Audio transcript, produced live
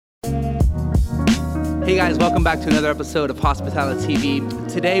Hey guys, welcome back to another episode of Hospitality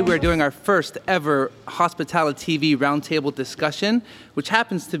TV. Today we're doing our first ever Hospitality TV roundtable discussion, which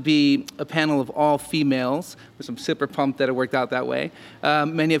happens to be a panel of all females, which I'm super pumped that it worked out that way.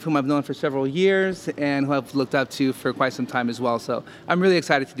 Many of whom I've known for several years and who I've looked up to for quite some time as well. So I'm really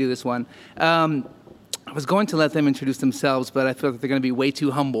excited to do this one. I was going to let them introduce themselves, but I feel like they're going to be way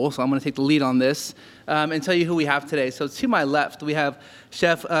too humble, so I'm going to take the lead on this and tell you who we have today. So to my left, we have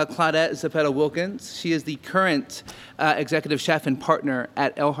Chef Claudette Zepeda-Wilkins. She is the current executive chef and partner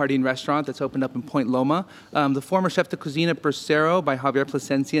at El Jardín restaurant that's opened up in Point Loma. The former chef de cocina Bracero by Javier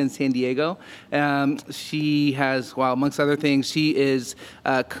Plasencia in San Diego. She has, well, amongst other things, she is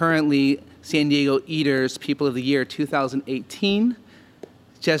currently San Diego Eaters People of the Year 2018.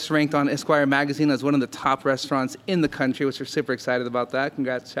 Just ranked on Esquire magazine as one of the top restaurants in the country, which we're super excited about that.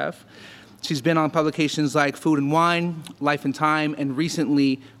 Congrats, Chef. She's been on publications like Food and Wine, Life and Time, and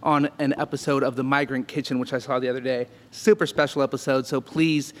recently on an episode of The Migrant Kitchen, which I saw the other day. Super special episode, so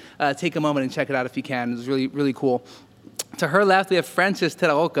please take a moment and check it out if you can. It's really, really cool. To her left, we have Frances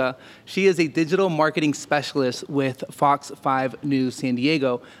Teraoka. She is a digital marketing specialist with Fox 5 News San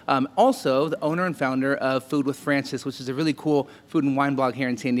Diego. Also, the owner and founder of Food with Frances, which is a really cool food and wine blog here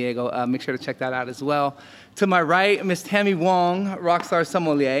in San Diego. Make sure to check that out as well. To my right, Miss Tammy Wong, Rockstar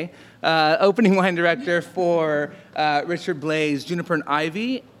Sommelier, opening wine director for Richard Blais, Juniper and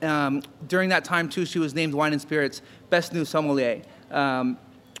Ivy. During that time, too, she was named Wine and Spirits Best New Sommelier.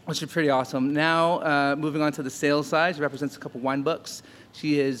 Which is pretty awesome. Now, moving on to the sales side, she represents a couple wine books.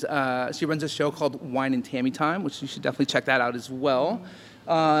 She runs a show called Wine and Tammy Time, which you should definitely check that out as well.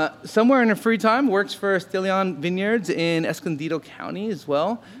 Somewhere in her free time, works for Stilion Vineyards in Escondido County as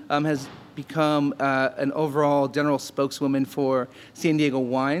well. Has become an overall general spokeswoman for San Diego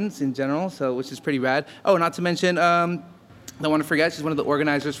wines in general, so which is pretty rad. Oh, not to mention, I don't want to forget, she's one of the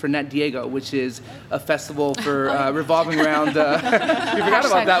organizers for Net Diego, which is a festival for revolving around... you forgot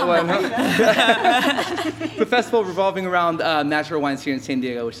about that one, huh? The festival revolving around natural wines here in San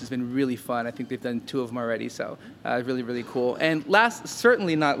Diego, which has been really fun. I think they've done 2 of them already, so really, really cool. And last,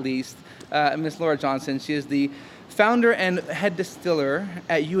 certainly not least, Miss Laura Johnson. She is the founder and head distiller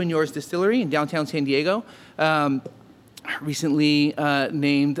at You and Yours Distillery in downtown San Diego. Recently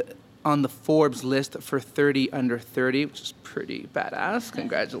named on the Forbes list for 30 under 30, which is pretty badass.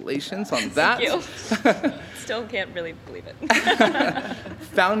 Congratulations on that. Thank you. Still can't really believe it.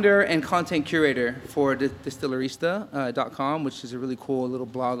 Founder and content curator for Distillerista.com, which is a really cool little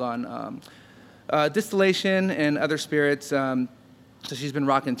blog on distillation and other spirits. So she's been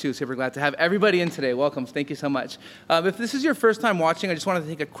rocking too, so we're glad to have everybody in today. Welcome, thank you so much. If this is your first time watching, I just wanted to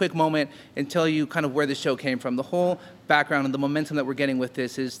take a quick moment and tell you kind of where the show came from. The whole background and the momentum that we're getting with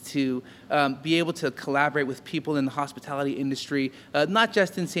this is to be able to collaborate with people in the hospitality industry, not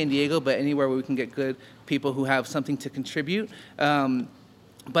just in San Diego, but anywhere where we can get good people who have something to contribute.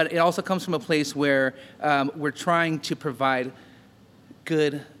 But it also comes from a place where we're trying to provide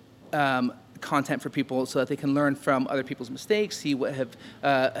good content for people so that they can learn from other people's mistakes, see what have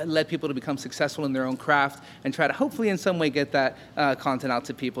led people to become successful in their own craft, and try to hopefully in some way get that content out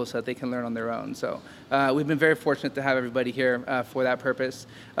to people so that they can learn on their own. So we've been very fortunate to have everybody here for that purpose.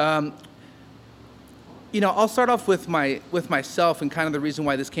 I'll start off with myself, and kind of the reason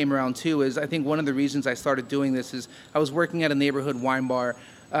why this came around too is I think one of the reasons I started doing this is I was working at a neighborhood wine bar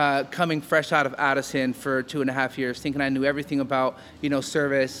coming fresh out of Addison for 2.5 years, thinking I knew everything about,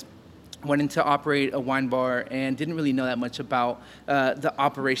 service. Went in to operate a wine bar and didn't really know that much about the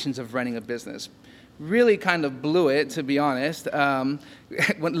operations of running a business. Really kind of blew it, to be honest. When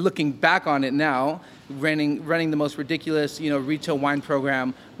looking back on it now, running the most ridiculous, retail wine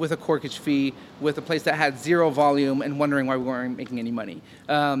program with a corkage fee, with a place that had 0 volume, and wondering why we weren't making any money.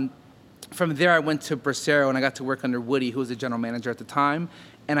 From there, I went to Bracero, and I got to work under Woody, who was the general manager at the time,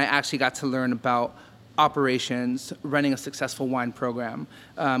 and I actually got to learn about operations, running a successful wine program,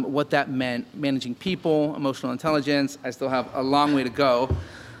 what that meant, managing people, emotional intelligence. I still have a long way to go,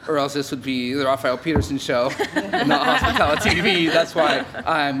 or else this would be the Raphael Peterson show, and not Hospitality TV. That's why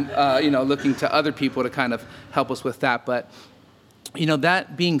I'm, looking to other people to kind of help us with that. But,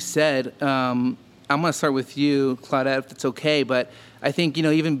 that being said, I'm going to start with you, Claudette, if it's okay. But I think,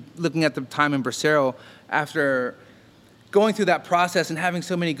 even looking at the time in Bracero, after going through that process and having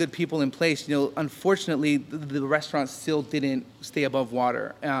so many good people in place, unfortunately, the restaurant still didn't stay above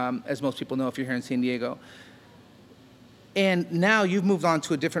water, as most people know if you're here in San Diego. And now you've moved on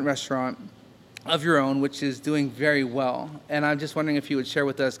to a different restaurant of your own, which is doing very well. And I'm just wondering if you would share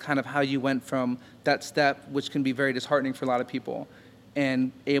with us kind of how you went from that step, which can be very disheartening for a lot of people,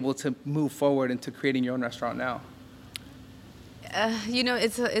 and able to move forward into creating your own restaurant now.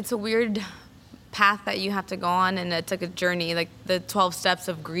 It's a weird path that you have to go on, and it's like a journey, like the 12 steps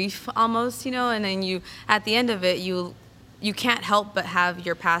of grief almost, you know, and then you, at the end of it, you can't help but have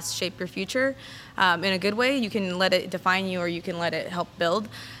your past shape your future in a good way. You can let it define you, or you can let it help build.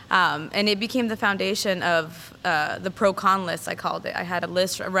 And it became the foundation of the pro-con list, I called it. I had a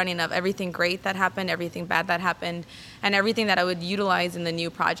list running of everything great that happened, everything bad that happened, and everything that I would utilize in the new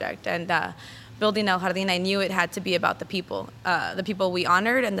project. And building El Jardín, I knew it had to be about the people we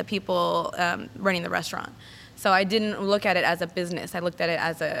honored and the people running the restaurant. So I didn't look at it as a business. I looked at it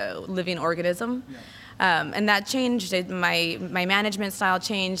as a living organism. Yeah. And that changed. My management style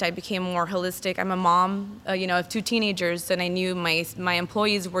changed. I became more holistic. I'm a mom, of 2 teenagers, and I knew my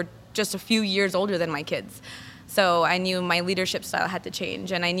employees were just a few years older than my kids. So I knew my leadership style had to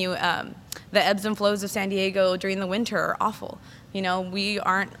change, and I knew the ebbs and flows of San Diego during the winter are awful.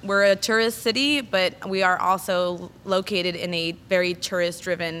 We're a tourist city, but we are also located in a very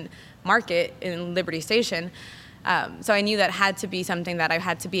tourist-driven market in Liberty Station. So I knew that had to be something that I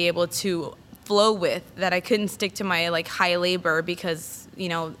had to be able to flow with, that I couldn't stick to my high labor because,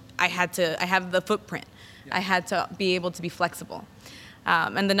 I have the footprint. Yeah. I had to be able to be flexible.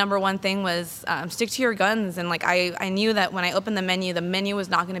 And the number one thing was stick to your guns. And I knew that when I opened the menu was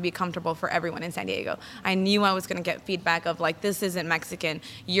not going to be comfortable for everyone in San Diego. I knew I was going to get feedback of this isn't Mexican,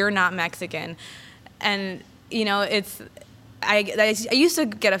 you're not Mexican. And, I used to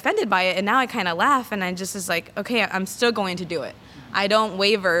get offended by it, and now I kind of laugh, and I just is okay, I'm still going to do it. I don't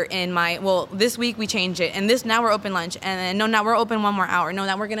waver in this week we change it, and now we're open lunch, and then, no, now we're open 1 more hour. No,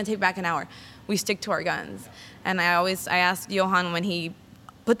 now we're going to take back an hour. We stick to our guns. And I asked Johan when he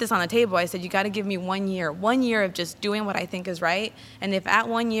put this on the table, I said, you got to give me 1 year of just doing what I think is right. And if at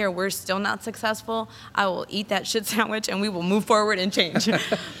 1 year we're still not successful, I will eat that shit sandwich and we will move forward and change.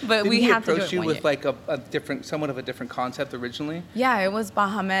 But we have to do it 1 year. Did he approach you with somewhat of a different concept originally? Yeah, it was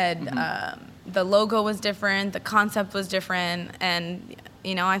Bahamed. Mm-hmm. The logo was different, the concept was different, and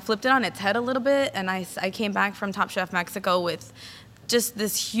I flipped it on its head a little bit, and I came back from Top Chef Mexico with just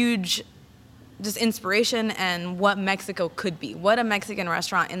this huge inspiration and what Mexico could be, what a Mexican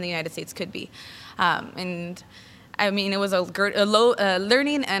restaurant in the United States could be. And I mean, it was a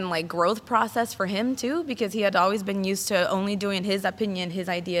learning and growth process for him too, because he had always been used to only doing his opinion, his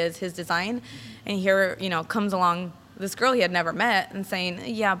ideas, his design. And here, comes along this girl he had never met and saying,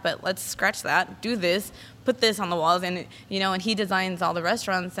 yeah, but let's scratch that, do this, put this on the walls. And, and he designs all the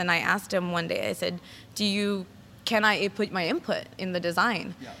restaurants. And I asked him one day, I said, can I put my input in the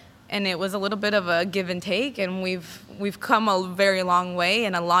design? Yeah. And it was a little bit of a give and take, and we've come a very long way,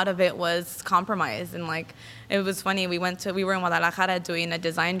 and a lot of it was compromise. And it was funny, we were in Guadalajara doing a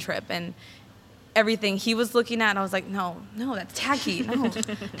design trip, and everything he was looking at, I was like, no, that's tacky,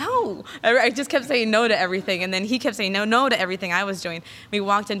 no. I just kept saying no to everything, and then he kept saying no to everything I was doing. We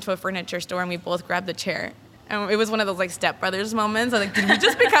walked into a furniture store, and we both grabbed the chair. And it was one of those stepbrothers moments. I was did we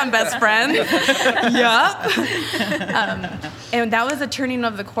just become best friends? Yup. And that was a turning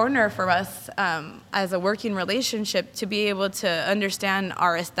of the corner for us as a working relationship, to be able to understand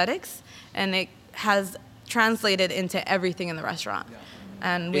our aesthetics, and it has translated into everything in the restaurant. Yeah.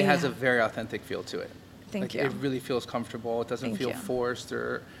 And it has a very authentic feel to it. Thank you. It really feels comfortable. It doesn't feel forced,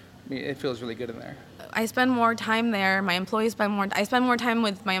 or it feels really good in there. I spend more time there. I spend more time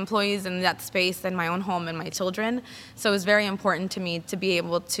with my employees in that space than my own home and my children. So it's very important to me to be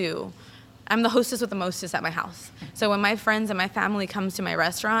able to. I'm the hostess with the mostest at my house. So when my friends and my family comes to my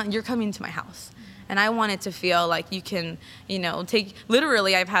restaurant, you're coming to my house. And I want it to feel like you can,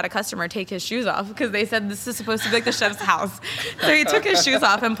 literally I've had a customer take his shoes off because they said this is supposed to be like the chef's house. So he took his shoes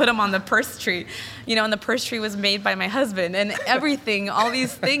off and put them on the purse tree, and the purse tree was made by my husband, and everything, all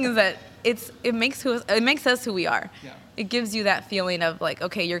these things that it makes us who we are. Yeah. It gives you that feeling of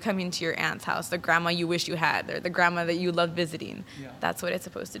okay, you're coming to your aunt's house, the grandma you wish you had, or the grandma that you love visiting. Yeah. That's what it's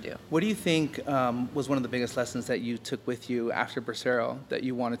supposed to do. What do you think was one of the biggest lessons that you took with you after Bracero that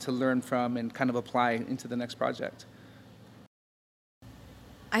you wanted to learn from and kind of apply into the next project?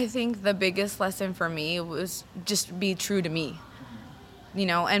 I think the biggest lesson for me was just be true to me,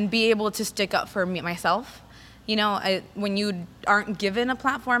 and be able to stick up for myself. When you aren't given a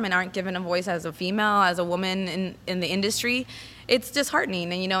platform and aren't given a voice as a female, as a woman in the industry, it's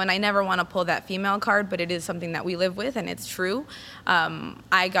disheartening. And I never want to pull that female card, but it is something that we live with, and it's true.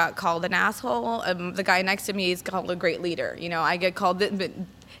 I got called an asshole. The guy next to me is called a great leader. I get called, but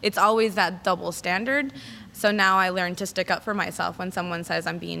it's always that double standard. So now I learn to stick up for myself. When someone says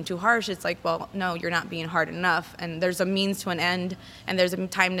I'm being too harsh, it's well, no, you're not being hard enough. And there's a means to an end, and there's a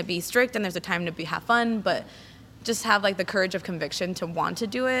time to be strict, and there's a time to have fun, but just have the courage of conviction to want to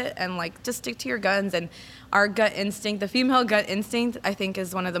do it, and just stick to your guns. And our gut instinct, the female gut instinct, I think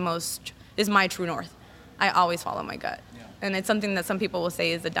is one of the most is my true north. I always follow my gut. Yeah. And it's something that some people will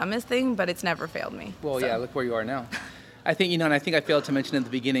say is the dumbest thing, but it's never failed me. Well, yeah, look where you are now. I think, and I think I failed to mention at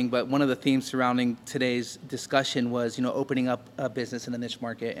the beginning, but one of the themes surrounding today's discussion was, opening up a business in the niche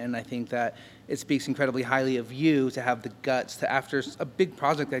market. And I think that it speaks incredibly highly of you to have the guts to, after a big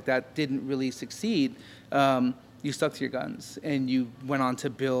project like that didn't really succeed, you stuck to your guns and you went on to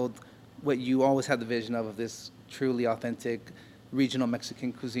build what you always had the vision of this truly authentic regional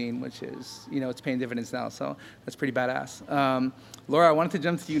Mexican cuisine, which is, it's paying dividends now. So that's pretty badass. Laura, I wanted to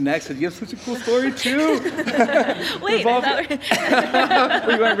jump to you next. You have such a cool story too. Wait, were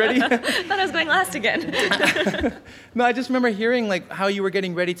you going ready? I thought I was going last again. No, I just remember hearing how you were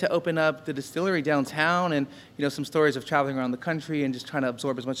getting ready to open up the distillery downtown, and some stories of traveling around the country and just trying to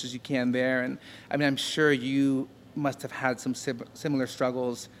absorb as much as you can there. And I mean, I'm sure you must have had some similar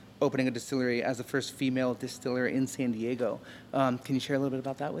struggles opening a distillery as the first female distiller in San Diego. Can you share a little bit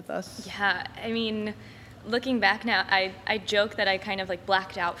about that with us? Yeah, I mean, looking back now, I joke that I kind of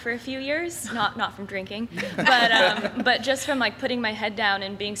blacked out for a few years, not from drinking, but just from putting my head down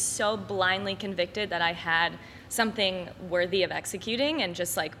and being so blindly convicted that I had something worthy of executing, and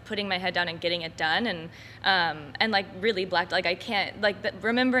just putting my head down and getting it done, and really blacked. I can't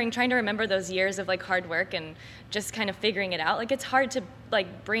trying to remember those years of hard work and just kind of figuring it out. It's hard to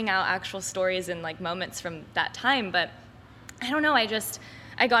bring out actual stories and moments from that time, but I don't know.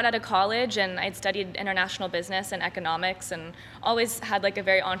 I got out of college and I'd studied international business and economics, and always had a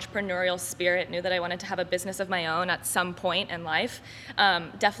very entrepreneurial spirit, knew that I wanted to have a business of my own at some point in life.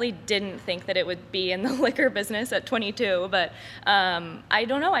 Definitely didn't think that it would be in the liquor business at 22, but I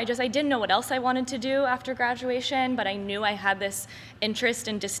don't know, I didn't know what else I wanted to do after graduation, but I knew I had this interest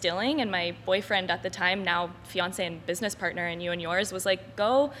in distilling, and my boyfriend at the time, now fiance and business partner in You and Yours, was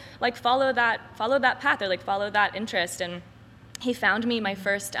go follow that path, or follow that interest. And he found me my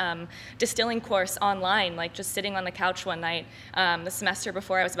first distilling course online, just sitting on the couch one night, the semester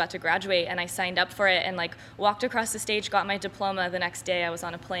before I was about to graduate, and I signed up for it and walked across the stage, got my diploma. The next day I was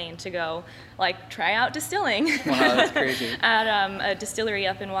on a plane to go try out distilling. Wow, that's crazy. At a distillery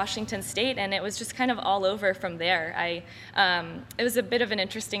up in Washington State, and it was just kind of all over from there. It was a bit of an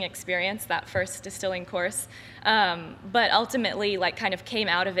interesting experience, that first distilling course, but ultimately kind of came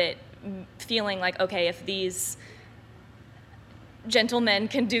out of it feeling okay, if these gentlemen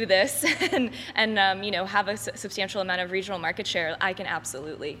can do this and have a substantial amount of regional market share, I can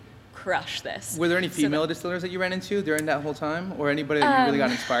absolutely crush this. Were there any female distillers that you ran into during that whole time, or anybody that you really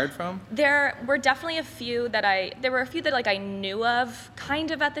got inspired from? There were definitely a few that I knew of kind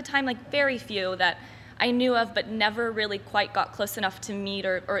of at the time, very few that I knew of, but never really quite got close enough to meet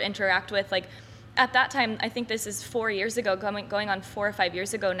or interact with. At that time, I think this is 4 years ago, going on 4 or 5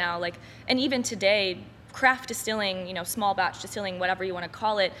 years ago now, and even today, craft distilling, small batch distilling, whatever you want to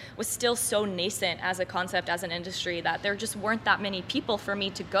call it, was still so nascent as a concept, as an industry, that there just weren't that many people for me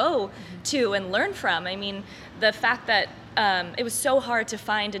to go to and learn from. I mean, the fact that it was so hard to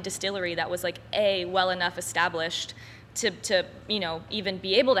find a distillery that was well enough established to even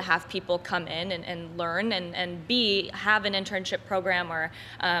be able to have people come in and learn, and B, have an internship program or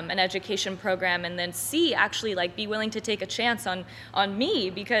an education program, and then C, actually be willing to take a chance on me,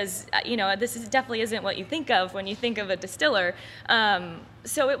 because this definitely isn't what you think of when you think of a distiller.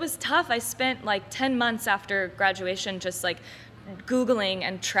 So it was tough. I spent 10 months after graduation just Googling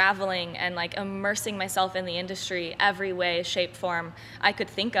and traveling and immersing myself in the industry every way, shape, form I could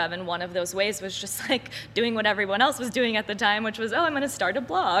think of. And one of those ways was just doing what everyone else was doing at the time, which was, I'm going to start a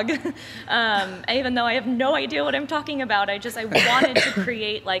blog. Even though I have no idea what I'm talking about, I wanted to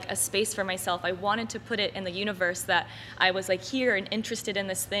create a space for myself. I wanted to put it in the universe that I was here and interested in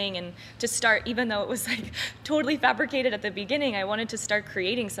this thing, and to start, even though it was totally fabricated at the beginning, I wanted to start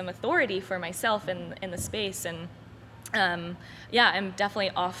creating some authority for myself in the space. And I'm definitely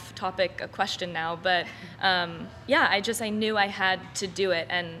off topic, a question now, but I knew I had to do it,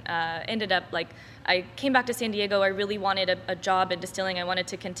 and ended up I came back to San Diego. I really wanted a job in distilling. I wanted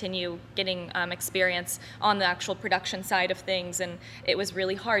to continue getting experience on the actual production side of things, and it was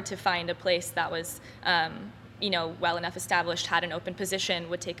really hard to find a place that was well enough established, had an open position,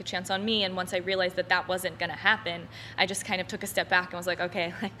 would take a chance on me. And once I realized that wasn't going to happen, I just kind of took a step back and was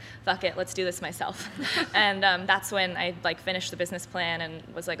okay, fuck it, let's do this myself. And that's when I finished the business plan and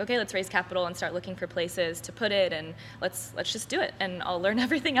was okay, let's raise capital and start looking for places to put it, and let's just do it, and I'll learn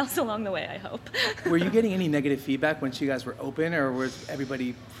everything else along the way, I hope. Were you getting any negative feedback once you guys were open, or was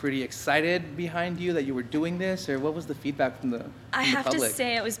everybody pretty excited behind you that you were doing this, or what was the feedback from the public? I have to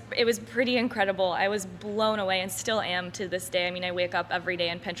say it was pretty incredible. I was blown away. way and still am to this day. I mean, I wake up every day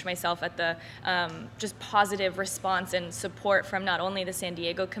and pinch myself at the just positive response and support from not only the San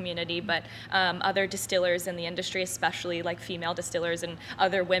Diego community, but other distillers in the industry, especially like female distillers and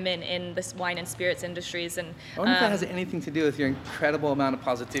other women in this wine and spirits industries. And I wonder if that has anything to do with your incredible amount of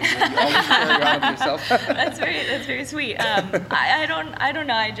positivity that you always carry around with yourself. That's very sweet. I don't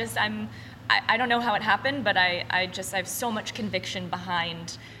know. I don't know how it happened, but I have so much conviction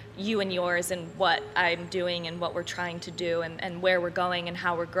behind you and yours and what I'm doing and what we're trying to do and where we're going and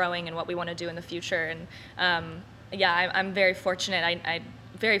how we're growing and what we want to do in the future. And I'm very fortunate.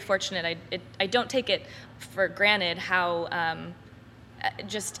 I don't take it for granted how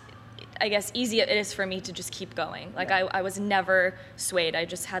I guess easy it is for me to just keep going. Like I was never swayed. I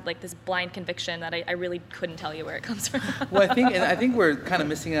just had like this blind conviction that I really couldn't tell you where it comes from. Well, I think we're kind of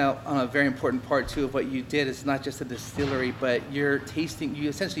missing out on a very important part too of what you did. It's not just a distillery, but you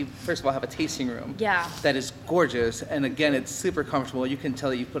essentially, first of all, have a tasting room. Yeah. That is gorgeous. And again, it's super comfortable. You can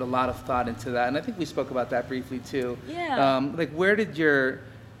tell that you put a lot of thought into that. And I think we spoke about that briefly too. Yeah. Where did your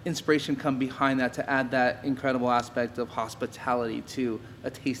inspiration come behind that to add that incredible aspect of hospitality to a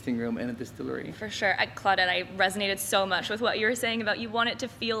tasting room in a distillery? For sure. Claudette, I resonated so much with what you were saying about you want it to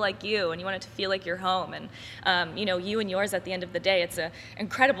feel like you and you want it to feel like your home. And, you and yours at the end of the day, it's an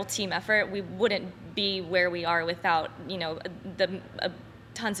incredible team effort. We wouldn't be where we are without,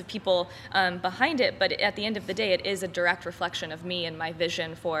 tons of people behind it, but at the end of the day, it is a direct reflection of me and my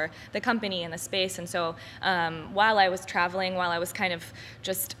vision for the company and the space. And so while I was traveling, while I was kind of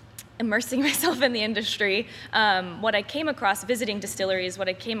just immersing myself in the industry, what I came across visiting distilleries, what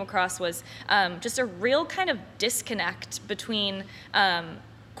I came across was just a real kind of disconnect between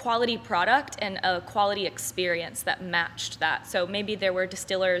quality product and a quality experience that matched that. So maybe there were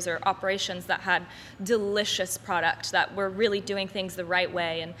distillers or operations that had delicious product that were really doing things the right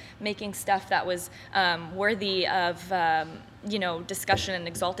way and making stuff that was worthy of discussion and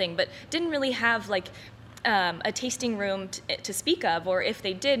exalting, but didn't really have like a tasting room to speak of, or if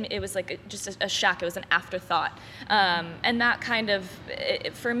they did, it was like just a shack. It was an afterthought, and that kind of,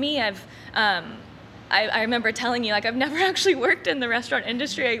 for me, I remember telling you, like, I've never actually worked in the restaurant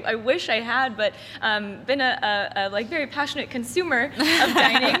industry. I wish I had, but been a very passionate consumer of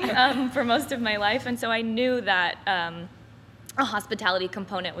dining for most of my life, and so I knew that a hospitality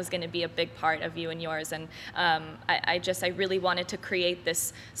component was going to be a big part of you and yours, and I really wanted to create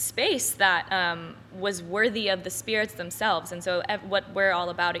this space that was worthy of the spirits themselves. And so what we're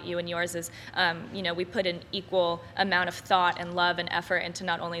all about at you and yours is, we put an equal amount of thought and love and effort into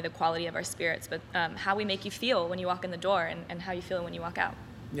not only the quality of our spirits, but how we make you feel when you walk in the door and how you feel when you walk out.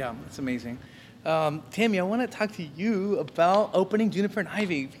 Yeah, that's amazing. Tammy, I want to talk to you about opening Juniper and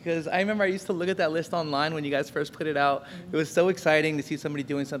Ivy, because I remember I used to look at that list online when you guys first put it out. It was so exciting to see somebody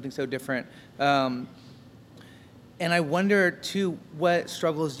doing something so different. And I wonder, too, what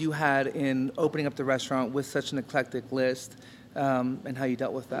struggles you had in opening up the restaurant with such an eclectic list, and how you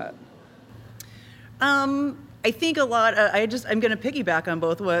dealt with that. I think a lot, I'm going to piggyback on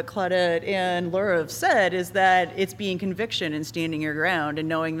both what Claudette and Laura have said, is that it's being conviction and standing your ground and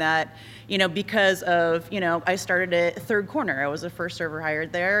knowing that, because of, I started at Third Corner. I was the first server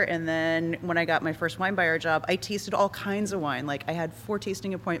hired there. And then when I got my first wine buyer job, I tasted all kinds of wine. Like I had 4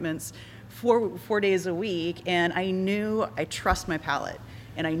 tasting appointments, 4 days a week. And I trust my palate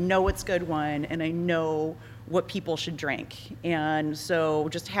and I know it's good wine and I know what people should drink. And so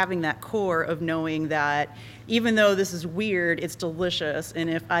just having that core of knowing that even though this is weird, it's delicious, and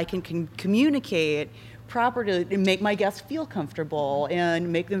if I can communicate properly and make my guests feel comfortable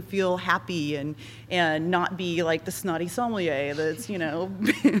and make them feel happy and not be like the snotty sommelier that's, yeah,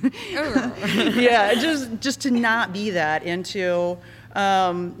 just to not be that, and to,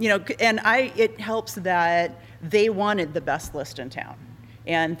 it helps that they wanted the best list in town.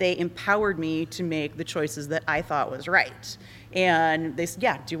 And they empowered me to make the choices that I thought was right. And they said,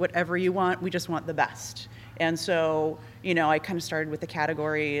 yeah, do whatever you want. We just want the best. And so, I kind of started with the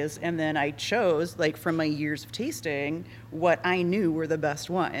categories, and then I chose, from my years of tasting, what I knew were the best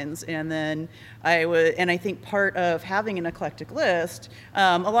wines. And then I think part of having an eclectic list,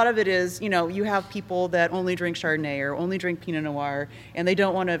 a lot of it is, you have people that only drink Chardonnay or only drink Pinot Noir, and they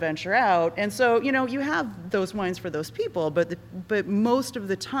don't want to venture out. And so, you have those wines for those people, but most of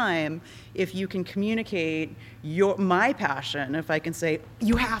the time, if you can communicate my passion, if I can say,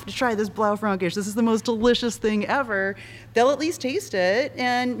 you have to try this Blaufränkisch, this is the most delicious thing ever, they'll at least taste it,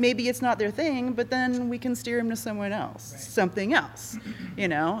 and maybe it's not their thing, but then we can steer them to someone else, something else,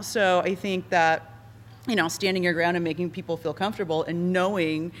 So I think that standing your ground and making people feel comfortable and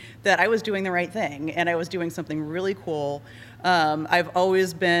knowing that I was doing the right thing and I was doing something really cool. I've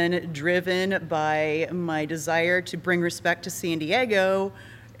always been driven by my desire to bring respect to San Diego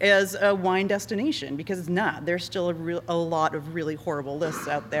as a wine destination, because it's not. There's still a lot of really horrible lists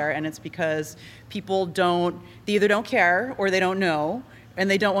out there, and it's because people they either don't care or they don't know, and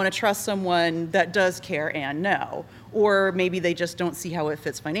they don't want to trust someone that does care and know. Or maybe they just don't see how it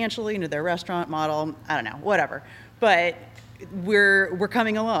fits financially into their restaurant model. I don't know, whatever. But we're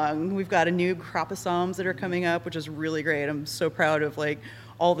coming along. We've got a new crop of Psalms that are coming up, which is really great. I'm so proud of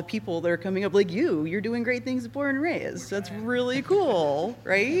all the people that are coming up, you're doing great things at Born and Raised. That's really cool,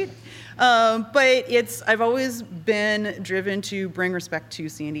 right? But I've always been driven to bring respect to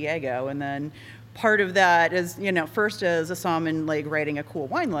San Diego, and then part of that is, first as a sommelier, writing a cool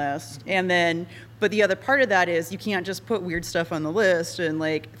wine list, but the other part of that is you can't just put weird stuff on the list and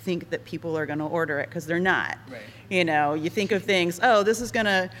think that people are going to order it, because they're not. Right. You think of things, it's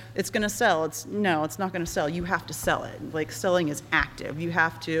gonna sell. It's not gonna sell. You have to sell it. Selling is active. You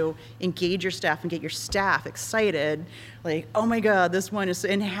have to engage your staff and get your staff excited. Oh my God, this one is,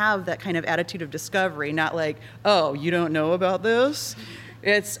 and have that kind of attitude of discovery, not oh, you don't know about this?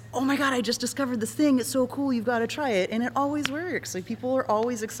 It's, oh my God, I just discovered this thing. It's so cool. You've got to try it. And it always works. People are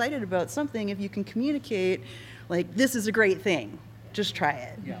always excited about something if you can communicate, this is a great thing. Just try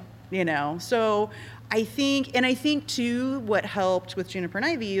it. Yeah. So I think too, what helped with Juniper and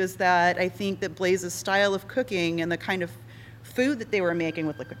Ivy is that I think that Blaze's style of cooking and the kind of food that they were making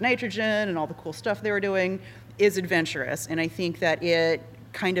with liquid nitrogen and all the cool stuff they were doing is adventurous. And I think that it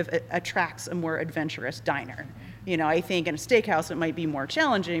kind of attracts a more adventurous diner. I think in a steakhouse it might be more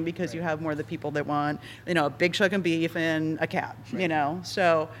challenging because you have more of the people that want, a big chunk of beef and a cab, right.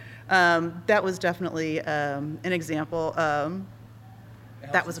 So that was definitely an example.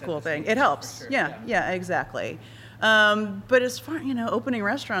 That was a cool thing. It helps. Sure. Yeah, exactly. But as far, opening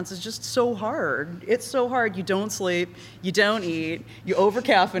restaurants is just so hard. It's so hard. You don't sleep, you don't eat, you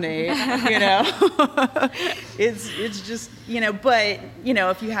over-caffeinate, It's just, but,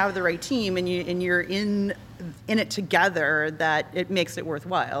 if you have the right team and you're in it together, that it makes it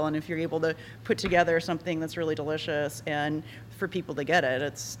worthwhile. And if you're able to put together something that's really delicious and for people to get it,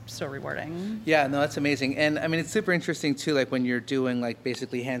 it's so rewarding. Yeah, no, that's amazing. And I mean, it's super interesting too, when you're doing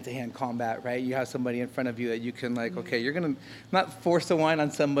basically hand-to-hand combat, right? You have somebody in front of you that you can okay, you're going to not force a wine on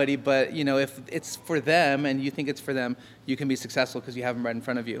somebody, but if it's for them and you think it's for them, you can be successful because you have them right in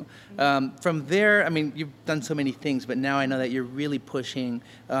front of you. From there, I mean, you've done so many things, but now I know that you're really pushing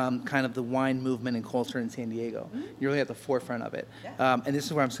kind of the wine movement and culture in San Diego. You're really at the forefront of it. Yeah. And this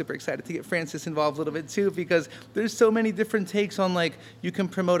is where I'm super excited to get Francis involved a little bit too, because there's so many different takes on you can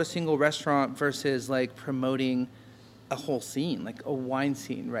promote a single restaurant versus promoting a whole scene, a wine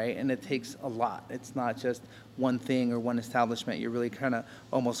scene, right? And it takes a lot. It's not just one thing or one establishment. You really kind of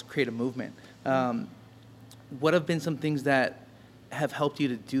almost create a movement. What have been some things that have helped you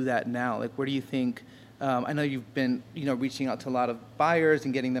to do that now? Where do you think, I know you've been, reaching out to a lot of buyers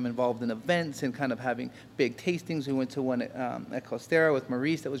and getting them involved in events and kind of having big tastings. We went to one at Costera with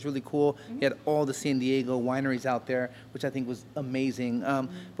Maurice that was really cool. He had all the San Diego wineries out there, which I think was amazing.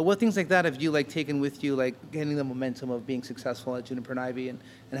 But what things like that have you taken with you, getting the momentum of being successful at Juniper and Ivy and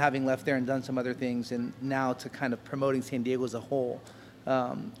having left there and done some other things, and now to kind of promoting San Diego as a whole?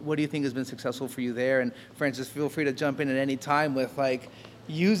 What do you think has been successful for you there? And Francis, feel free to jump in at any time with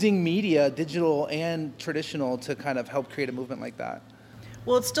using media, digital and traditional, to kind of help create a movement like that.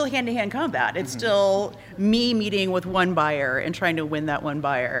 Well, it's still hand-to-hand combat. It's still me meeting with one buyer and trying to win that one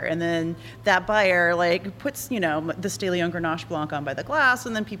buyer. And then that buyer puts, the Stélion Grenache Blanc on by the glass,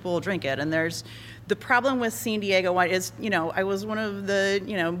 and then people drink it. And there's the problem with San Diego wine is, I was one of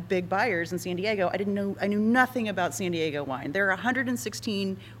the, big buyers in San Diego. I knew nothing about San Diego wine. There are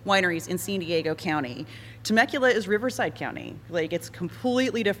 116 wineries in San Diego County. Temecula is Riverside County. It's a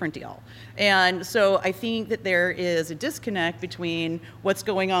completely different deal. And so I think that there is a disconnect between what's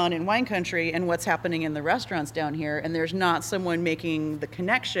going on in wine country and what's happening in the restaurants down here, and there's not someone making the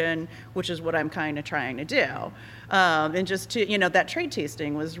connection, which is what I'm kind of trying to do. And just to, that trade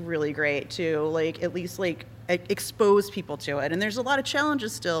tasting was really great to at least expose people to it. And there's a lot of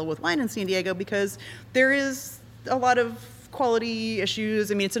challenges still with wine in San Diego because there is a lot of quality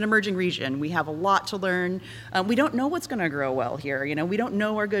issues. I mean, it's an emerging region. We have a lot to learn. We don't know what's going to grow well here. We don't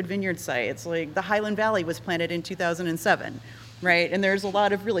know our good vineyard sites. The Highland Valley was planted in 2007. Right, and there's a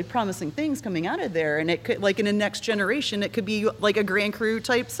lot of really promising things coming out of there, and it could, in the next generation, it could be a Grand Cru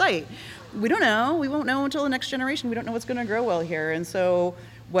type site. We don't know. We won't know until the next generation. We don't know what's going to grow well here, and so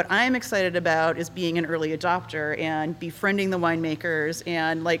What I'm excited about is being an early adopter and befriending the winemakers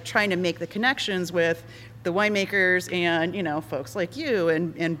and like trying to make the connections with the winemakers and, you know, folks like you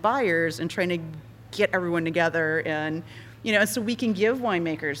and buyers and trying to get everyone together and, you know, so we can give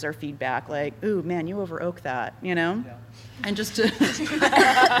winemakers their feedback like, ooh, man, you over oak that, you know? Yeah. And just to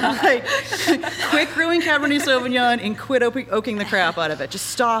like, quit brewing Cabernet Sauvignon and quit oaking the crap out of it. Just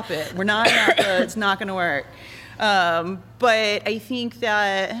stop it. We're not Napa. It's not going to work. But I think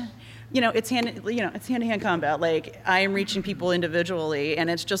that, you know, it's hand-to-hand combat. Like, I am reaching people individually,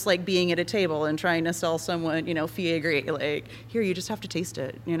 and it's just like being at a table and trying to sell someone, you know, fiegre. Like, here, you just have to taste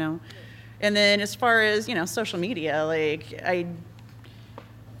it, you know? And then as far as, you know, social media, like, I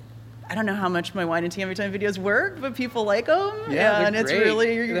don't know how much my wine and tea every time videos work, but people like them. Yeah, and they're it's great. really,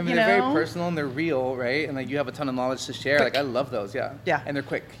 I mean, you they're know, very personal and they're real, right? And like you have a ton of knowledge to share. Quick. Like I love those, yeah. Yeah. And they're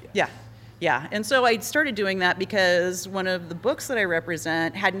quick. Yeah. Yeah. And so I started doing that because one of the books that I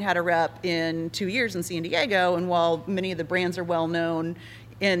represent hadn't had a rep in 2 years in San Diego. And while many of the brands are well known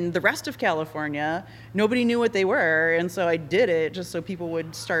in the rest of California, nobody knew what they were. And so I did it just so people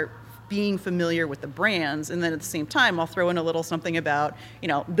would start being familiar with the brands. And then at the same time, I'll throw in a little something about, you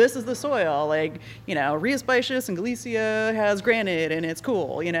know, this is the soil, like, you know, Rias Baixas and Galicia has granite and it's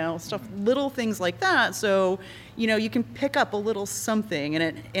cool, you know, stuff, little things like that. So, you know, you can pick up a little something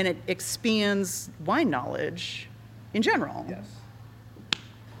and it expands wine knowledge in general. Yes.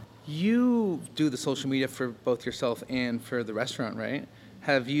 You do the social media for both yourself and for the restaurant, right?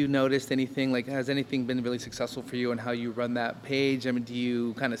 Have you noticed anything, like has anything been really successful for you in how you run that page? I mean, do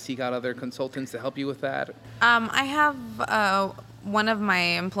you kind of seek out other consultants to help you with that? I have one of my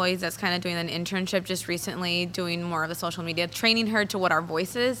employees that's kind of doing an internship just recently, doing more of the social media, training her to what our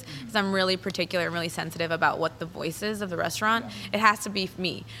voice is, because I'm really particular and really sensitive about what the voice is of the restaurant. Yeah. It has to be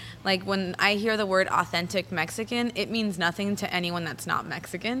me. Like when I hear the word authentic Mexican, it means nothing to anyone that's not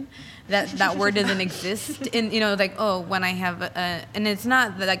Mexican. That word doesn't exist. And, you know, like, oh, when I have and it's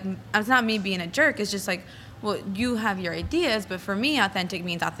not like, it's not me being a jerk. It's just like, well, you have your ideas, but for me, authentic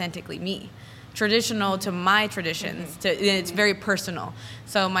means authentically me. Traditional to my traditions. It's very personal.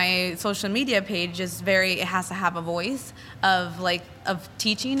 So my social media page is it has to have a voice of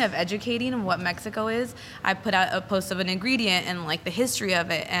teaching, of educating of what Mexico is. I put out a post of an ingredient and like the history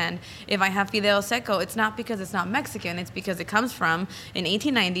of it. And if I have fideo seco, it's not because it's not Mexican. It's because it comes from, in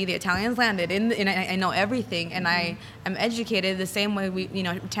 1890, the Italians landed and I know everything. And I am educated the same way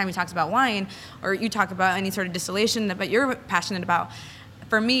Tammy talks about wine, or you talk about any sort of distillation that you're passionate about.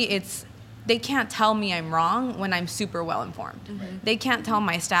 For me, they can't tell me I'm wrong when I'm super well informed. Right. They can't tell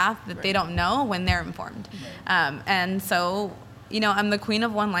my staff that they don't know when they're informed. Right. And so, you know, I'm the queen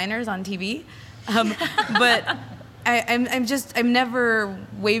of one-liners on TV, but I'm never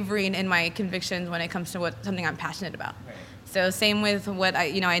wavering in my convictions when it comes to something I'm passionate about. Right. So same with what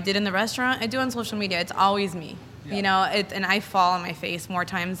I did in the restaurant, I do on social media. It's always me. Yeah. You know, and I fall on my face more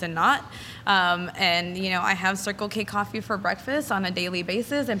times than not. And, you know, I have Circle K coffee for breakfast on a daily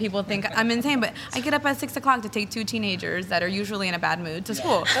basis, and people think I'm insane, but I get up at 6 o'clock to take 2 teenagers that are usually in a bad mood to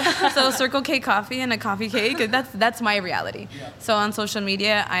school. So Circle K coffee and a coffee cake, that's my reality. Yeah. So on social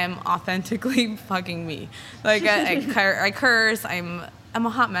media, I am authentically fucking me. Like, I curse, I'm a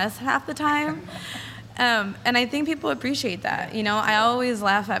hot mess half the time. And I think people appreciate that. You know, I always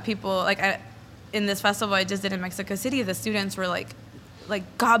laugh at people, in this festival I just did in Mexico City, the students were like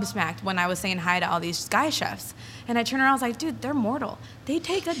gobsmacked when I was saying hi to all these Sky Chefs. And I turned around, I was like, dude, they're mortal. They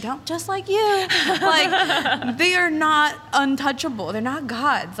take a dump just like you. Like, they are not untouchable. They're not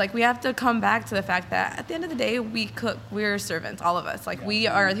gods. Like, we have to come back to the fact that at the end of the day, we cook. We're servants, all of us. Like, we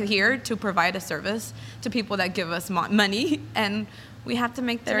are here to provide a service to people that give us money, and we have to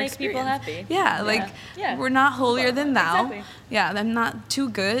make their experience. People happy. Yeah, we're not holier than thou. Exactly. Yeah, I'm not too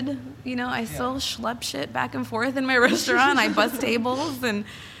good. You know, I still schlep shit back and forth in my restaurant. I bust tables, and,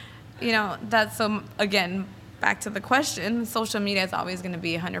 you know, that's, again, back to the question, social media is always going to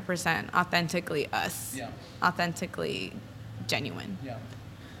be 100% authentically us, authentically genuine. Yeah.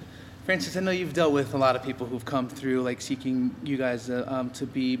 Frances, I know you've dealt with a lot of people who've come through, like, seeking you guys to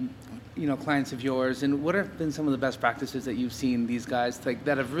be, you know, clients of yours, and what have been some of the best practices that you've seen these guys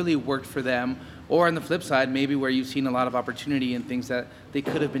that have really worked for them, or on the flip side, maybe where you've seen a lot of opportunity in things that they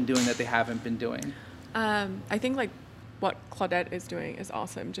could have been doing that they haven't been doing? I think what Claudette is doing is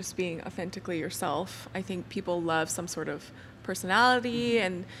awesome, just being authentically yourself. I think people love some sort of personality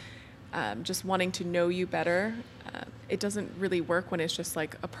and just wanting to know you better. It doesn't really work when it's just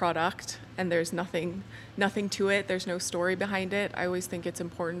like a product and there's nothing to it. There's no story behind it. I always think it's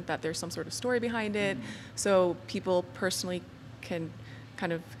important that there's some sort of story behind it, so people personally can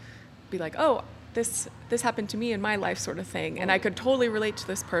kind of be like, oh, this happened to me in my life sort of thing, and I could totally relate to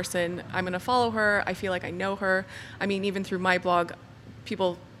this person. I'm going to follow her. I feel like I know her. I mean, even through my blog,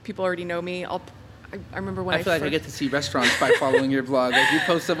 people already know me. I remember when I feel like I get to see restaurants by following your blog. Like, you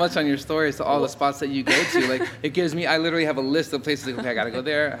post so much on your stories to all the spots that you go to. Like, it gives me, I literally have a list of places, like, okay, I got to go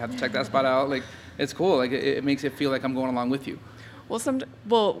there. I have to check that spot out. Like, it's cool. Like, it makes it feel like I'm going along with you.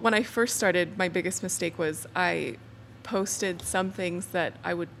 Well, when I first started, my biggest mistake was I posted some things that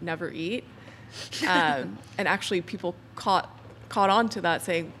I would never eat. And actually people caught on to that,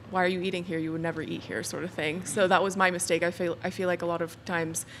 saying, why are you eating here? You would never eat here, sort of thing. So that was my mistake. I feel like a lot of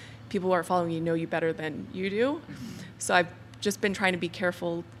times people who are following you know you better than you do. So I've just been trying to be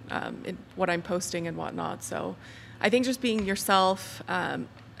careful in what I'm posting and whatnot. So I think just being yourself.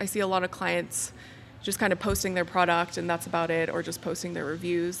 I see a lot of clients just kind of posting their product and that's about it, or just posting their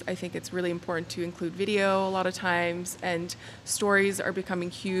reviews. I think it's really important to include video a lot of times, and stories are becoming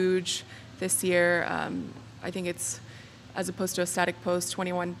huge this year. I think it's, as opposed to a static post,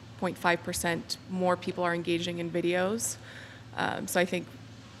 21.5% more people are engaging in videos. So I think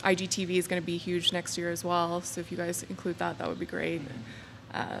IGTV is going to be huge next year as well. So if you guys include that, that would be great.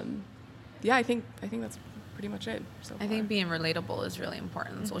 Yeah, I think that's pretty much it so far. I think being relatable is really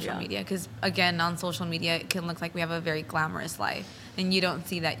important on social Yeah. media, because again, on social media it can look like we have a very glamorous life, and you don't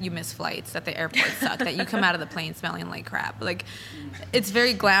see that you miss flights, that the airport suck, that you come out of the plane smelling like crap. Like, it's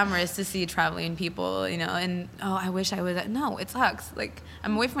very glamorous to see traveling people, you know, and I wish I was no, it sucks. Like,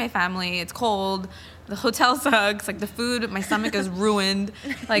 I'm away from my family, it's cold, the hotel sucks, like the food, my stomach is ruined.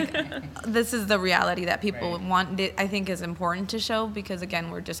 Like, this is the reality that people want. I think is important to show, because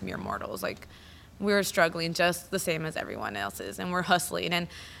again, we're just mere mortals. Like, we're struggling just the same as everyone else is, and we're hustling. And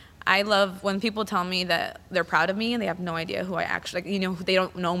I love when people tell me that they're proud of me and they have no idea who I actually, like, you know, they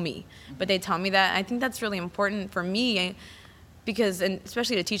don't know me, but they tell me that. I think that's really important for me, because, and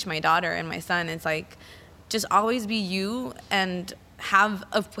especially to teach my daughter and my son, it's like, just always be you and have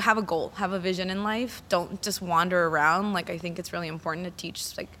a goal, have a vision in life. Don't just wander around. Like, I think it's really important to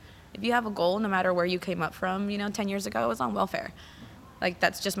teach, like, if you have a goal, no matter where you came up from, you know, 10 years ago I was on welfare. Like,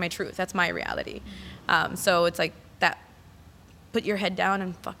 that's just my truth. That's my reality. So it's like that, put your head down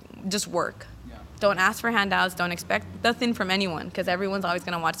and fucking just work. Yeah. Don't ask for handouts. Don't expect nothing from anyone, because everyone's always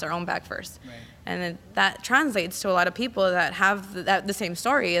going to watch their own back first. Right. And then that translates to a lot of people that have the same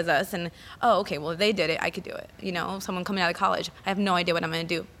story as us. And, okay, well, if they did it, I could do it. You know, someone coming out of college, I have no idea what I'm going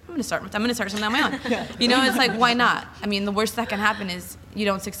to do. I'm going to start something on my own. Yeah. You know, it's like, why not? I mean, the worst that can happen is you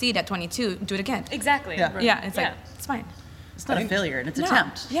don't succeed at 22, do it again. Exactly. Yeah. Yeah, it's like, it's fine. It's not a failure, and it's an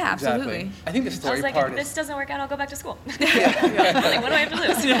attempt. Yeah, absolutely. Exactly. I think the I story was like, part if is... this doesn't work out, I'll go back to school. Like, what do I have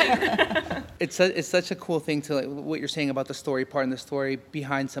to lose? It's such a cool thing to, like, what you're saying about the story part and the story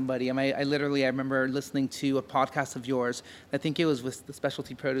behind somebody. I remember listening to a podcast of yours. I think it was with the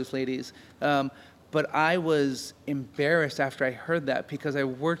Specialty Produce ladies. But I was embarrassed after I heard that, because I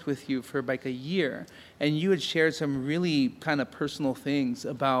worked with you for like a year, and you had shared some really kind of personal things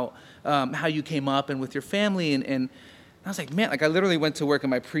about how you came up and with your family, and I was like, man, like, I literally went to work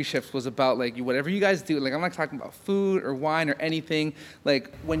and my pre-shift was about, like, whatever you guys do. Like, I'm not talking about food or wine or anything.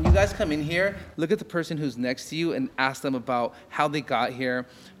 Like, when you guys come in here, look at the person who's next to you and ask them about how they got here,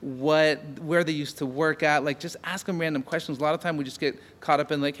 where they used to work at. Like, just ask them random questions. A lot of time we just get caught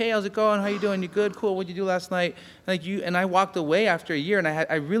up in, like, hey, how's it going? How you doing? You good? Cool. What'd you do last night? And I walked away after a year, and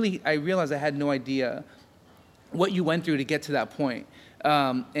I realized I had no idea what you went through to get to that point.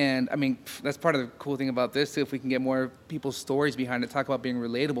 And I mean, that's part of the cool thing about this too. If we can get more people's stories behind it, talk about being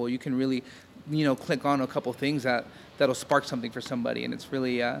relatable, you can really, you know, click on a couple things that'll spark something for somebody, and it's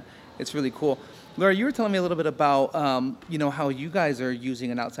really cool. Laura, you were telling me a little bit about, you know, how you guys are using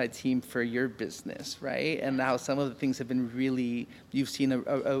an outside team for your business, right? And how some of the things have been really, you've seen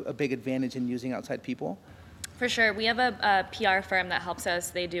a big advantage in using outside people. For sure. We have a PR firm that helps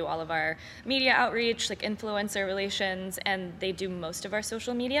us. They do all of our media outreach, like influencer relations, and they do most of our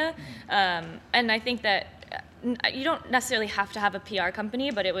social media. And I think that you don't necessarily have to have a PR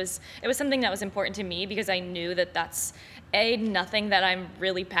company, but it was something that was important to me, because I knew that that's nothing that I'm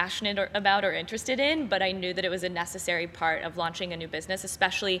really passionate about or interested in, but I knew that it was a necessary part of launching a new business,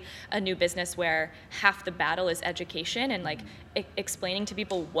 especially a new business where half the battle is education and, like, explaining to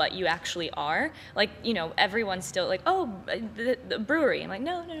people what you actually are. Like, you know, everyone's still like, oh, the brewery. I'm like,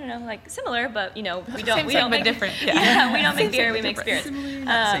 no, like, similar, but, you know, we don't make different. Yeah, we don't make beer, we make spirits.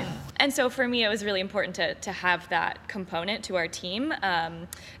 And so for me, it was really important to have that component to our team.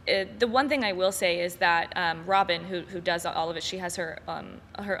 The one thing I will say is that Robin, who does all of it, she has her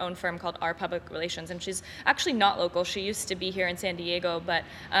own firm called Our Public Relations, and she's actually not local. She used to be here in San Diego, but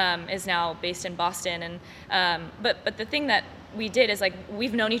is now based in Boston. And but the thing that we did is like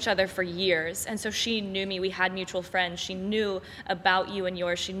we've known each other for years, and so she knew me. We had mutual friends. She knew about you and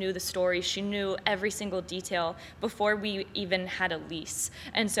yours. She knew the story. She knew every single detail before we even had a lease.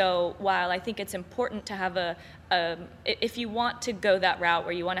 And so while I think it's important to have if you want to go that route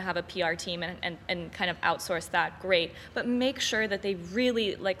where you want to have a PR team and kind of outsource that, great. But make sure that they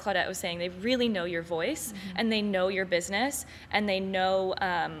really, like Claudette was saying, they really know your voice and they know your business and they know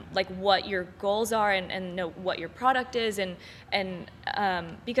like what your goals are and know what your product is and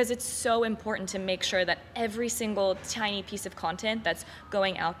because it's so important to make sure that every single tiny piece of content that's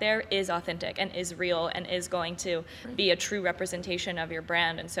going out there is authentic and is real and is going to be a true representation of your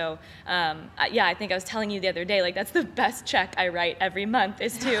brand. And so, yeah, I think I was telling you the other day, like that's the best check I write every month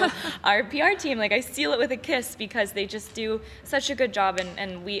is to our PR team. Like I seal it with a kiss because they just do such a good job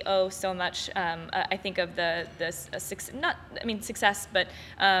and we owe so much, I think of the success, but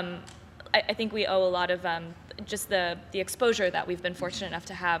I think we owe a lot of just the exposure that we've been fortunate enough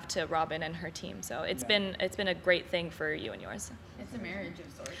to have to Robin and her team. So it's been a great thing for you and yours. It's a marriage of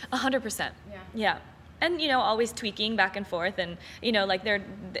sorts. 100%. Yeah. And always tweaking back and forth, and like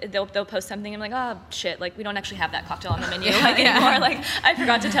they'll post something and I'm like, oh shit, like we don't actually have that cocktail on the menu anymore. Like I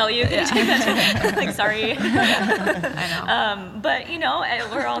forgot to tell you. Can you take that? Like sorry. I know. But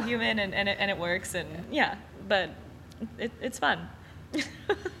we're all human and it works and yeah, but it's fun.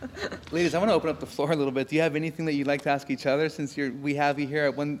 Ladies, I want to open up the floor a little bit. Do you have anything that you'd like to ask each other since we have you here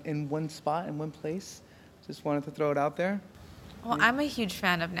in one spot, in one place? Just wanted to throw it out there. Well, I'm a huge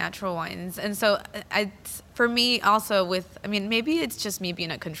fan of natural wines. And so for me also maybe it's just me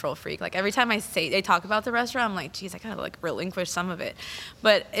being a control freak. Like every time they talk about the restaurant, I'm like, geez, I gotta like relinquish some of it.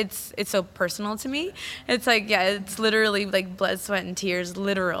 But it's so personal to me. It's like, yeah, it's literally like blood, sweat, and tears,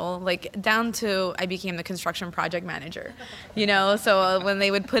 literal. Like down to I became the construction project manager, So when they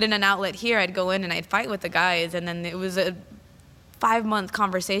would put in an outlet here, I'd go in and I'd fight with the guys. And then it was a 5-month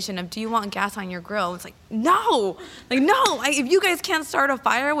conversation of, do you want gas on your grill? It's like, no, if you guys can't start a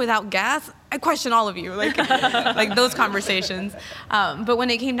fire without gas, I question all of you, like those conversations. But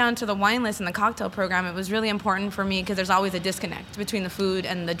when it came down to the wine list and the cocktail program, it was really important for me because there's always a disconnect between the food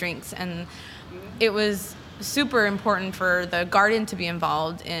and the drinks. And it was super important for the garden to be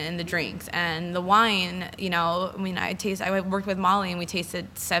involved in the drinks and the wine. I worked with Molly and we tasted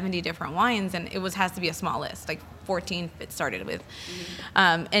 70 different wines, and it has to be a small list, like 14 it started with.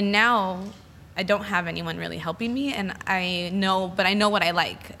 And now I don't have anyone really helping me, and I know what I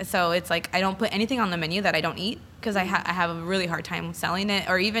like. So it's like I don't put anything on the menu that I don't eat because I have a really hard time selling it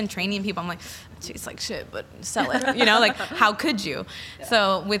or even training people. I'm like, it tastes like shit, but sell it. Like how could you? Yeah.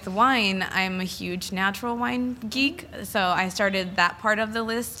 So with wine, I'm a huge natural wine geek. So I started that part of the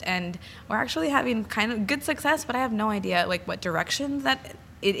list, and we're actually having kind of good success, but I have no idea like what direction that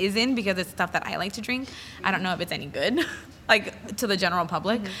it is in because it's stuff that I like to drink. I don't know if it's any good, like to the general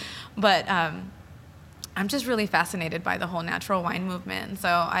public, but I'm just really fascinated by the whole natural wine movement. So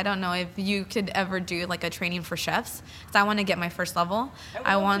I don't know if you could ever do like a training for chefs. So I want to get my first level.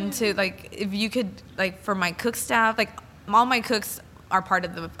 I want to if you could for my cook staff, all my cooks are part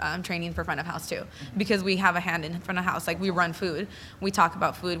of the training for front of house too, because we have a hand in front of house. Like we run food, we talk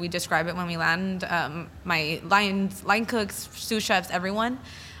about food, we describe it when we land. My line cooks, sous chefs, everyone.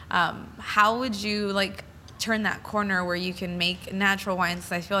 How would you turn that corner where you can make natural wines?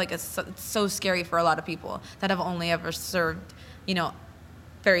 I feel like it's so scary for a lot of people that have only ever served,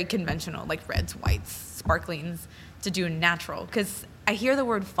 very conventional like reds, whites, sparklings, to do natural. Because I hear the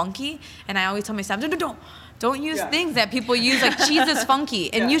word funky, and I always tell myself, don't use things that people use, like cheese is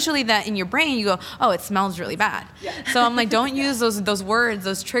funky. And usually that in your brain, you go, oh, it smells really bad. Yeah. So I'm like, don't use those words,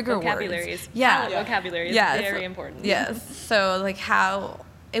 those trigger vocabularies. Words. Yeah. Vocabulary is very important. Yes. So how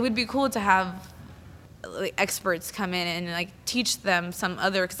it would be cool to have experts come in and teach them some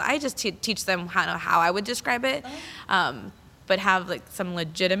other, because I just teach them how I would describe it. But have some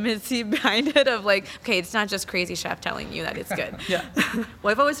legitimacy behind it of okay, it's not just crazy chef telling you that it's good. Yeah.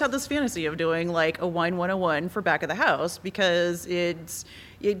 Well, I've always had this fantasy of doing a wine 101 for back of the house because it's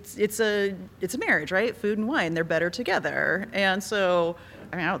a marriage, right? Food and wine, they're better together. And so,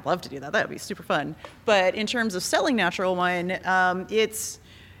 I would love to do that. That would be super fun. But in terms of selling natural wine,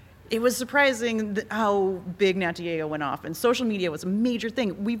 it was surprising how big Nat Diego went off, and social media was a major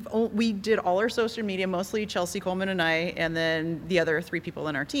thing. We did all our social media, mostly Chelsea Coleman and I, and then the other 3 people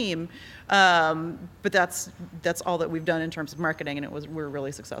in our team. But that's all that we've done in terms of marketing, and we're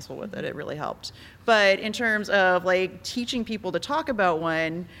really successful with it. It really helped. But in terms of teaching people to talk about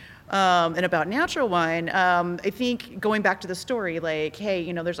wine, and about natural wine, I think going back to the story,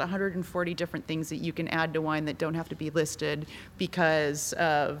 hey, there's 140 different things that you can add to wine that don't have to be listed because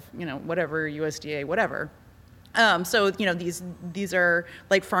of, whatever, USDA, whatever. So these are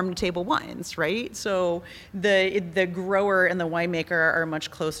like farm to table wines, right? So the grower and the winemaker are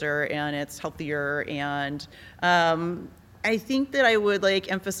much closer, and it's healthier. And I think that I would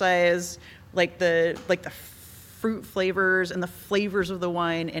like emphasize like the fruit flavors and the flavors of the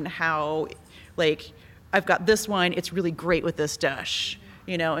wine, and how like I've got this wine, it's really great with this dish,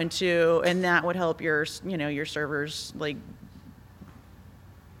 and that would help your servers like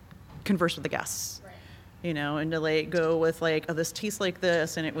converse with the guests. And to like go with like, oh, this tastes like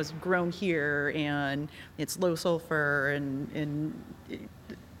this, and it was grown here, and it's low sulfur, and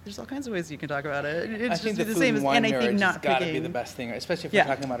there's all kinds of ways you can talk about it. It's I think just the the same food as, and wine and I marriage think has not got to be picking. the best thing, especially if Yeah.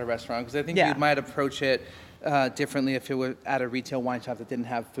 we're talking about a restaurant, because I think Yeah. you might approach it differently if it were at a retail wine shop that didn't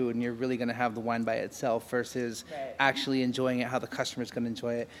have food, and you're really going to have the wine by itself versus actually enjoying it how the customer's going to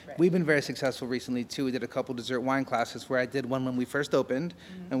enjoy it. We've been very successful recently too. We did a couple dessert wine classes, where I did one when we first opened,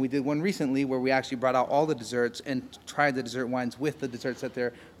 and we did one recently where we actually brought out all the desserts and tried the dessert wines with the desserts that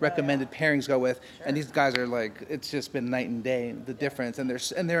their recommended pairings go with. And these guys are like, it's just been night and day, the difference, and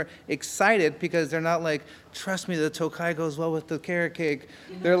they're excited because they're not like, trust me, the Tokai goes well with the carrot cake.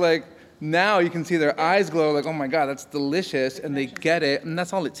 They're like, now you can see their eyes glow, like, oh my God, that's delicious, and they get it, and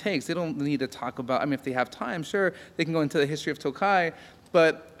that's all it takes. They don't need to talk about, I mean, if they have time, sure, they can go into the history of Tokai,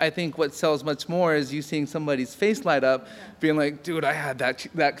 but I think what sells much more is you seeing somebody's face light up, being like, dude, I had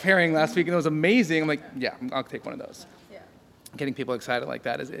that pairing last week, and it was amazing. I'm like, yeah, I'll take one of those. Getting people excited like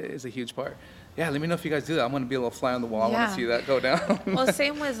that is a huge part. Yeah, let me know if you guys do that. I'm going to be a little fly on the wall. I want to see that go down. Well,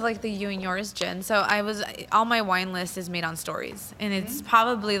 same with like the You and Yours gin. So all my wine list is made on stories. And it's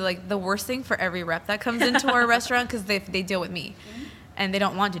probably like the worst thing for every rep that comes into our restaurant, because they deal with me. And they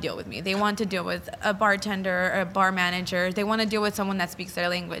don't want to deal with me. They want to deal with a bartender or a bar manager. They want to deal with someone that speaks their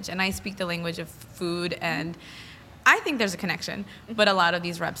language. And I speak the language of food, and I think there's a connection, but a lot of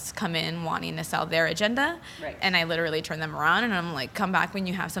these reps come in wanting to sell their agenda, and I literally turn them around, and I'm like, come back when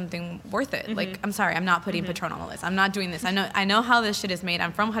you have something worth it. Like, I'm sorry, I'm not putting Patron on the list. I'm not doing this. I know how this shit is made.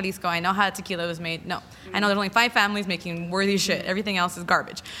 I'm from Jalisco. I know how tequila was made. No, I know there's only 5 families making worthy shit. Everything else is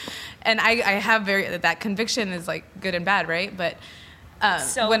garbage. And I have that conviction is like good and bad, right? But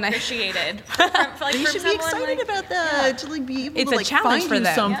so when appreciated. You should be excited about that, to like be able It's to a like challenge find for you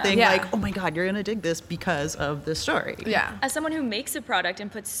them. something Yeah. like, oh my God, you're gonna dig this because of this story. Yeah. As someone who makes a product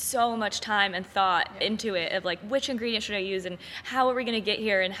and puts so much time and thought into it, of like which ingredient should I use and how are we going to get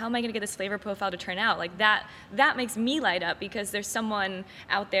here and how am I going to get this flavor profile to turn out, like that makes me light up, because there's someone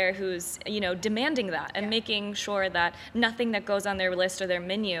out there who's demanding that and making sure that nothing that goes on their list or their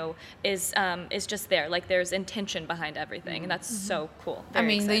menu is just there. Like there's intention behind everything, and that's so cool. I Very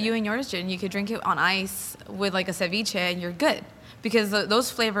mean, the exciting. You and Yours gin, you could drink it on ice with like a ceviche, and you're good. Because those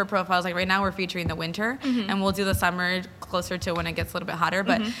flavor profiles, like right now we're featuring the winter, and we'll do the summer closer to when it gets a little bit hotter.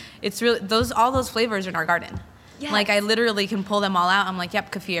 But it's really all those flavors are in our garden. Yes. Like I literally can pull them all out. I'm like, yep,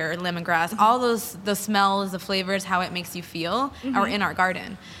 kaffir, lemongrass, all the smells, the flavors, how it makes you feel are in our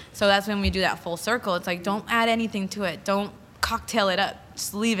garden. So that's when we do that full circle. It's like, don't add anything to it. Don't cocktail it up.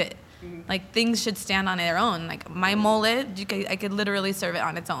 Just leave it. Like things should stand on their own. Like my mole, I could literally serve it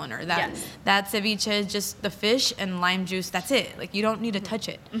on its own. Or that ceviche is just the fish and lime juice. That's it. Like you don't need to touch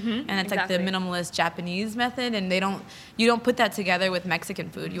it. And that's like the minimalist Japanese method. And you don't put that together with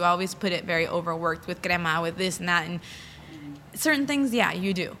Mexican food. You always put it very overworked with crema, with this and that. And certain things, yeah,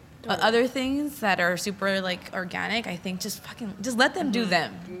 you do. But other things that are super like organic, I think just let them do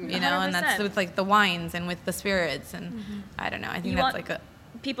them. And that's 100%. with like the wines and with the spirits. And I don't know. I think that's like a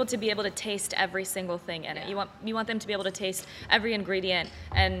people to be able to taste every single thing in it. You want them to be able to taste every ingredient,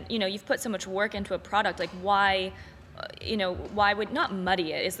 and you've put so much work into a product. Like why would not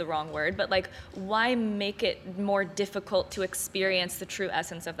muddy it is the wrong word, but like why make it more difficult to experience the true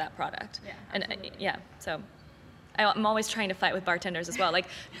essence of that product? So I'm always trying to fight with bartenders as well. Like,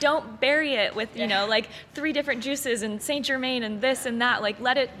 don't bury it with, like 3 different juices and Saint Germain and this and that. Like,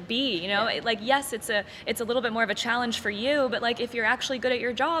 let it be, Like, yes, it's a little bit more of a challenge for you, but like, if you're actually good at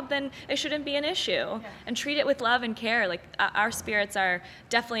your job, then it shouldn't be an issue. And treat it with love and care. Like, our spirits are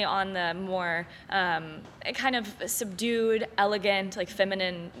definitely on the more kind of subdued, elegant, like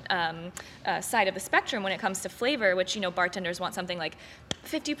feminine side of the spectrum when it comes to flavor, which, bartenders want something like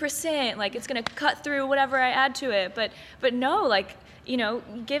 50%, like it's gonna cut through whatever I add to it. But no, like,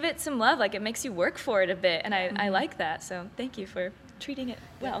 give it some love. Like it makes you work for it a bit, and I like that. So thank you for treating it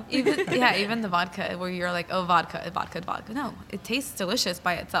well. Even the vodka, where you're like, oh, vodka. No, it tastes delicious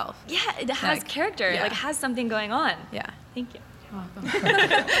by itself. Yeah, it has Like, character. yeah. Like has something going on. Yeah. Thank you.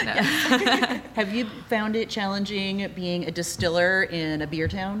 Have you found it challenging being a distiller in a beer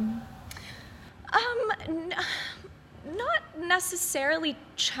town? Not necessarily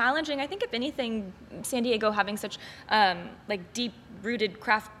challenging. I think if anything, San Diego having such like deep-rooted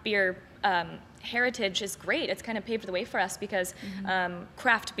craft beer heritage is great. It's kind of paved the way for us because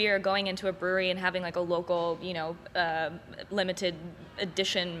craft beer going into a brewery and having like a local, limited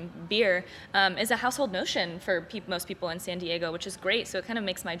edition beer is a household notion for most people in San Diego, which is great. So it kind of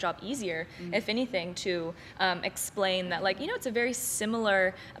makes my job easier, if anything, to explain that, like, it's a very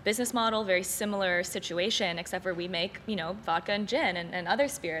similar business model, very similar situation, except for we make, vodka and gin and other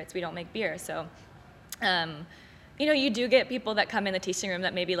spirits. We don't make beer. So, you do get people that come in the tasting room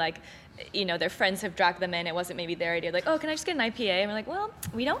that maybe like, their friends have dragged them in. It wasn't maybe their idea. Like, oh, can I just get an IPA? And we're like, well,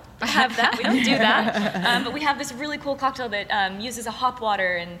 we don't have that. We don't do that. But we have this really cool cocktail that uses a hop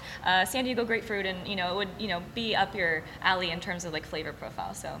water and San Diego grapefruit, and it would be up your alley in terms of like flavor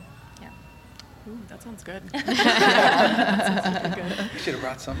profile. So, yeah. Ooh, that sounds good. Should have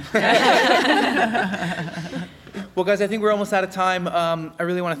brought some. Well, guys, I think we're almost out of time. I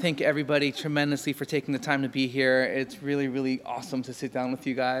really want to thank everybody tremendously for taking the time to be here. It's really, really awesome to sit down with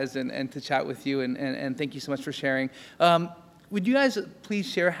you guys and to chat with you, and thank you so much for sharing. Would you guys please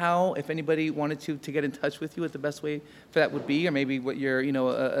share how, if anybody wanted to get in touch with you, what the best way for that would be, or maybe what your,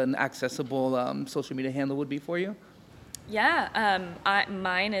 an accessible social media handle would be for you? Yeah,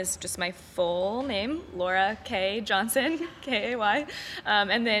 mine is just my full name, Laura K. Johnson, K-A-Y.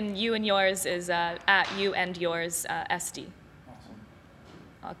 And then you and yours is at you and yours SD. Awesome.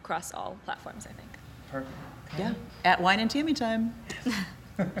 Across all platforms, I think. Perfect. Yeah, at Wine and Tammy Time.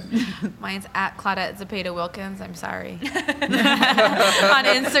 Mine's at Claudette Zepeda Wilkins. I'm sorry. On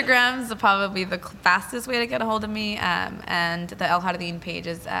Instagram is probably the fastest way to get a hold of me. And the El Jardín page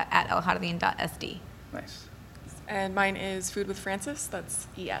is at eljardin.sd. Nice. And mine is Food with Francis. That's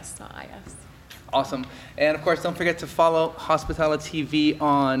ES, not IS. Awesome. And of course, don't forget to follow Hospitality TV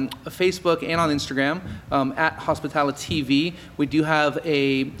on Facebook and on Instagram at Hospitality TV. We do have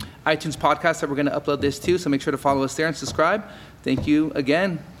a iTunes podcast that we're going to upload this to, so make sure to follow us there and subscribe. Thank you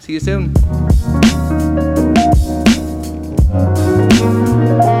again. See you soon.